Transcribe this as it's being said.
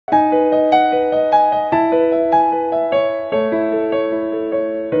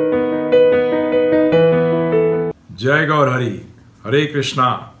जय गौर हरि, हरे कृष्णा।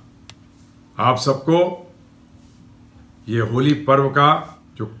 आप सबको ये होली पर्व का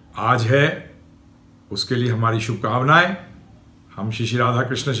जो आज है उसके लिए हमारी शुभकामनाएं। हम श्री राधा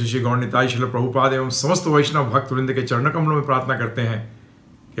कृष्ण श्री गौरनिताई श्रील प्रभुपाद एवं समस्त वैष्णव भक्त वृंद के चरण कमलों में प्रार्थना करते हैं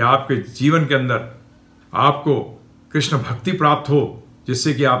कि आपके जीवन के अंदर आपको कृष्ण भक्ति प्राप्त हो,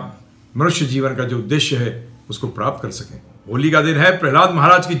 जिससे कि आप मनुष्य जीवन का जो उद्देश्य है उसको प्राप्त कर सकें। होली का दिन है प्रहलाद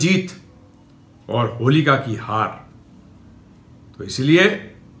महाराज की जीत और होलिका की हार। तो इसलिए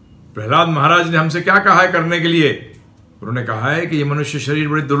प्रहलाद महाराज ने हमसे क्या कहा है करने के लिए? उन्होंने कहा है कि ये मनुष्य शरीर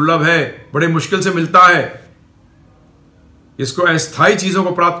बड़ी दुर्लभ है, बड़े मुश्किल से मिलता है, इसको अस्थायी चीजों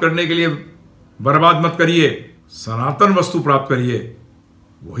को प्राप्त करने के लिए बर्बाद मत करिए, सनातन वस्तु प्राप्त करिए।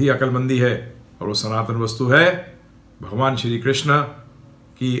 वही अकलमंदी है और वो सनातन वस्तु है भगवान श्री कृष्ण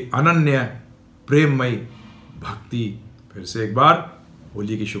की अनन्य प्रेममयी भक्ति। फिर से एक बार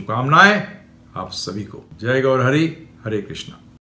होली की शुभकामनाएं आप सभी को। जय गौर हरि, हरे कृष्णा।